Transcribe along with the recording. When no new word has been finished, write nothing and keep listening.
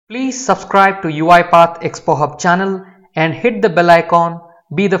Please subscribe to Uipath ExpoHub channel and hit the bell icon.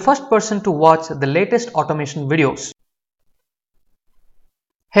 Be the first person to watch the latest automation videos.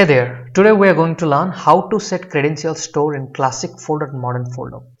 Hey there, today we are going to learn how to set credential store in classic folder and modern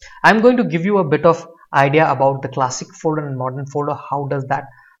folder. I'm going to give you a bit of idea about the classic folder and modern folder, how does that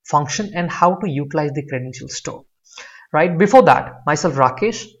function and how to utilize the credential store. Right, before that, myself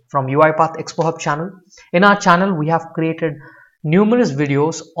Rakesh from Uipath ExpoHub channel. In our channel, we have created numerous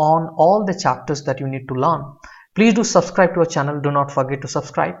videos on all the chapters that you need to learn. Please do subscribe to our channel. Do not forget to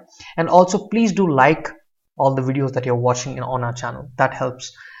subscribe, and also please do like all the videos that you're watching on our channel. That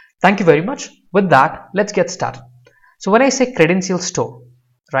helps. Thank you very much. With that, let's get started. So when I say credential store,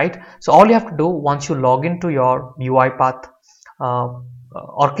 right, so all you have to do once you log into your Uipath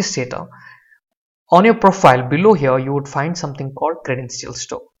orchestrator, on your profile below here you would find something called credential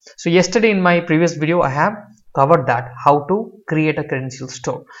store. So yesterday in my previous video I have covered that, how to create a credential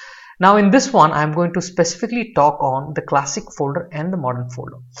store. Now in this one I am going to specifically talk on the classic folder and the modern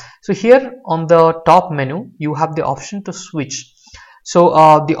folder. So here on the top menu you have the option to switch. So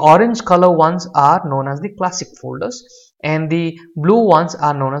the orange color ones are known as the classic folders and the blue ones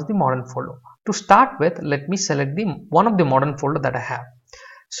are known as the modern folder. To start with, let me select the one of the modern folder that I have.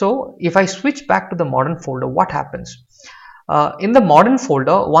 So if I switch back to the modern folder, what happens? In the modern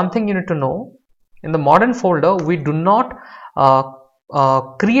folder, one thing you need to know, in the modern folder, we do not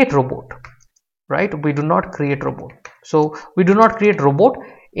create robot, right? We do not create robot. So we do not create robot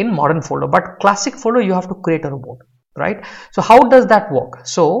in modern folder, but classic folder, you have to create a robot, right? So how does that work?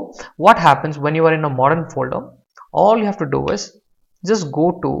 So what happens when you are in a modern folder? All you have to do is just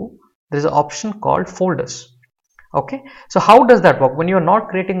go to, there is an option called folders. Okay, so how does that work? When you are not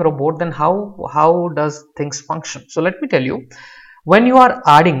creating a robot, then how does things function? So let me tell you, when you are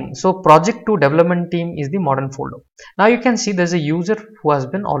adding, so project to development team is the modern folder. Now you can see there's a user who has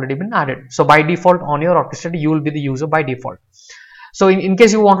been already been added. So by default on your orchestrator, you will be the user by default. So in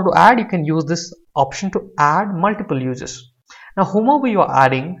case you wanted to add, you can use this option to add multiple users. Now whomever you are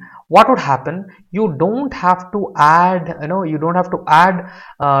adding, what would happen? You don't have to add, you don't have to add,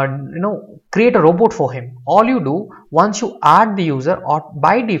 create a robot for him. All you do, once you add the user, or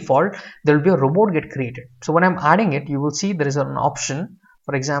by default, there will be a robot get created. So when I'm adding it, you will see there is an option.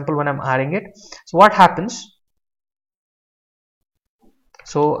 For example, when I'm adding it, so what happens?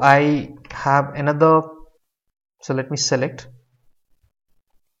 So I have another, so let me select.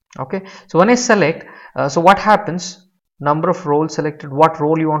 Okay, so when I select, so what happens? Number of roles selected, what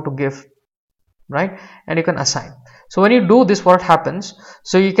role you want to give, right? And you can assign. So when you do this, what happens?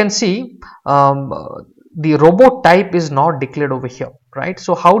 So you can see the robot type is not declared over here, right?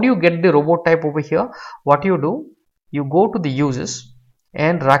 So how do you get the robot type over here? What you do, you go to the users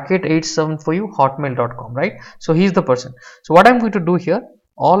and racket87 for you hotmail.com, right? So he's the person. So what I'm going to do here,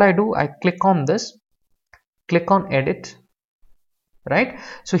 all I do, I click on this, click on edit, right?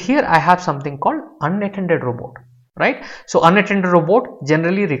 So here I have something called unattended robot, right? So unattended robot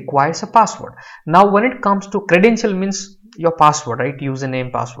generally requires a password. Now when it comes to credential, means your password, right?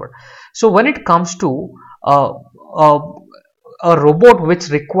 Username, password. So when it comes to a robot which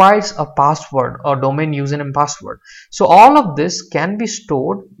requires a password or domain username password, so all of this can be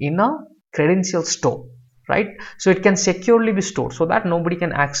stored in a credential store, right? So it can securely be stored so that nobody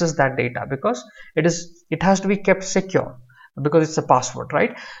can access that data, because it has to be kept secure, because it's a password,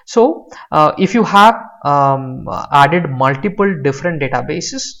 right? So if you have added multiple different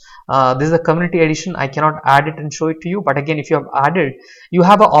databases, this is a community edition, I cannot add it and show it to you, but again, if you have added, you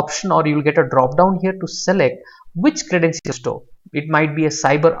have an option, or you will get a drop down here to select which credential store. It might be a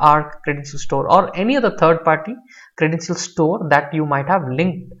CyberArk credential store or any other third-party credential store that you might have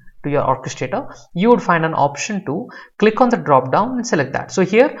linked to your orchestrator. You would find an option to click on the drop down and select that. So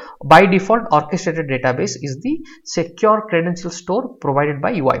here by default, orchestrated database is the secure credential store provided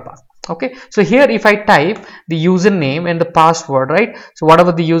by Uipath. Okay, so here if I type the username and the password, right? So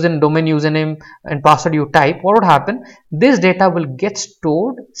whatever the domain username and password you type, what would happen? This data will get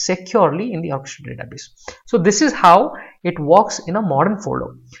stored securely in the orchestrated database. So this is how it works in a modern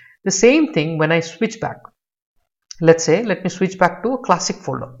folder. The same thing when I switch back. Let's say, let me switch back to a classic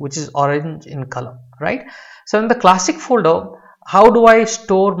folder, which is orange in color, right? So in the classic folder, how do I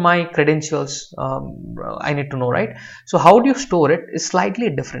store my credentials? I need to know, right? So how do you store it is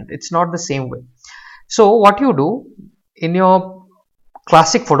slightly different. It's not the same way. So what you do in your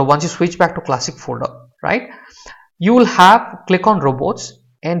classic folder, once you switch back to classic folder, right, you will have, click on robots,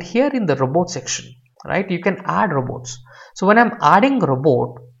 and here in the robot section, right, you can add robots. So when I'm adding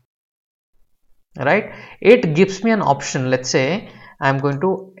robot, right, it gives me an option. Let's say I'm going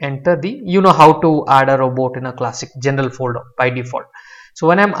to enter the, how to add a robot in a classic general folder by default. So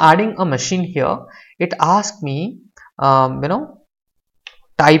when I'm adding a machine here, it asks me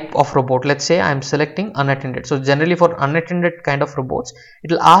type of robot. Let's say I'm selecting unattended. So generally for unattended kind of robots, it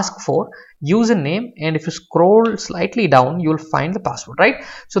will ask for username, and if you scroll slightly down, you will find the password, right?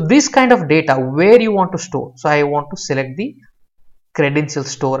 So this kind of data, where you want to store. So I want to select the credential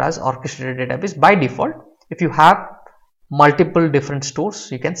store as orchestrated database. By default, if you have multiple different stores,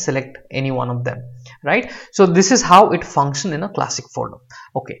 you can select any one of them, right? So this is how it functions in a classic folder.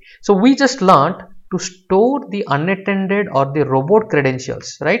 Okay, so we just learned to store the unattended or the robot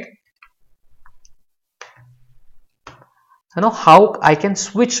credentials, right? How I can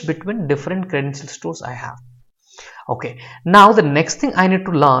switch between different credential stores I have. Okay, now the next thing I need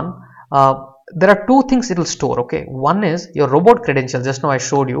to learn, there are two things it will store. Okay, one is your robot credential. Just now I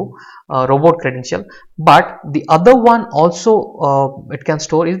showed you robot credential, but the other one also it can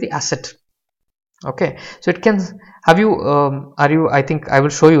store is the asset. Okay, so it can have you I think I will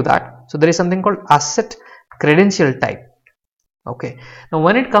show you that. So there is something called asset credential type. Okay, now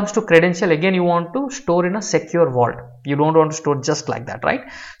when it comes to credential, again you want to store in a secure vault. You don't want to store just like that, right?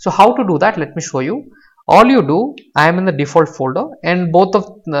 So how to do that, let me show you. All you do, I am in the default folder, and both of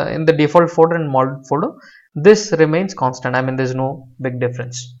in the default folder and mod folder, this remains constant. I mean, there's no big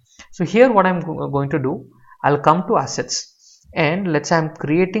difference. So here what I'm going to do, I'll come to assets, and let's say I'm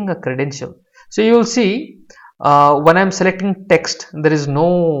creating a credential. So you will see when I'm selecting text, there is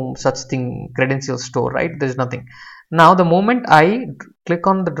no such thing credential store, right? There is nothing. Now the moment I click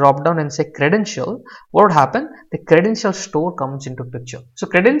on the drop down and say credential, what would happen? The credential store comes into picture. So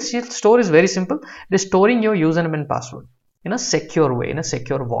credential store is very simple. It is storing your username and password in a secure way, in a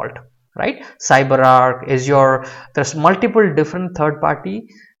secure vault, right? CyberArk, Azure, there's multiple different third-party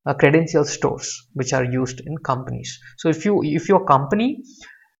credential stores which are used in companies. So if your company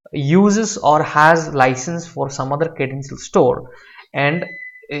uses or has license for some other credential store, and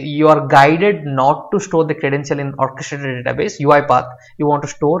you are guided not to store the credential in orchestrated database Uipath, you want to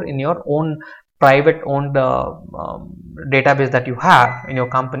store in your own private owned database that you have in your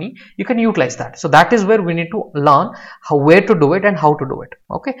company, you can utilize that. So that is where we need to learn where to do it and how to do it.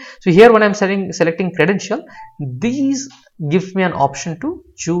 Okay, so here when I'm selecting credential, these gives me an option to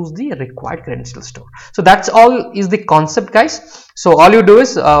choose the required credential store. So that's all is the concept, guys. So all you do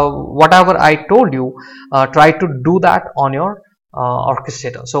is whatever I told you, try to do that on your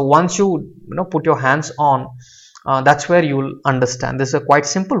orchestrator. So once you put your hands on, that's where you will understand. This is a quite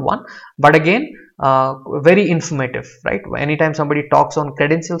simple one, but again very informative, right? Anytime somebody talks on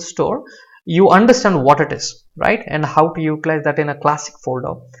credential store, you understand what it is, right? And how to utilize that in a classic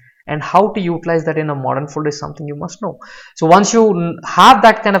folder, and how to utilize that in a modern folder is something you must know. So once you have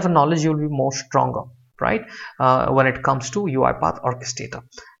that kind of a knowledge, you will be more stronger, right, when it comes to UiPath Orchestrator.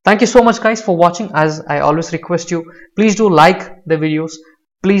 Thank you so much, guys, for watching. As I always request you, please do like the videos,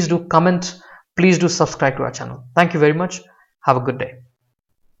 please do comment, please do subscribe to our channel. Thank you very much. Have a good day.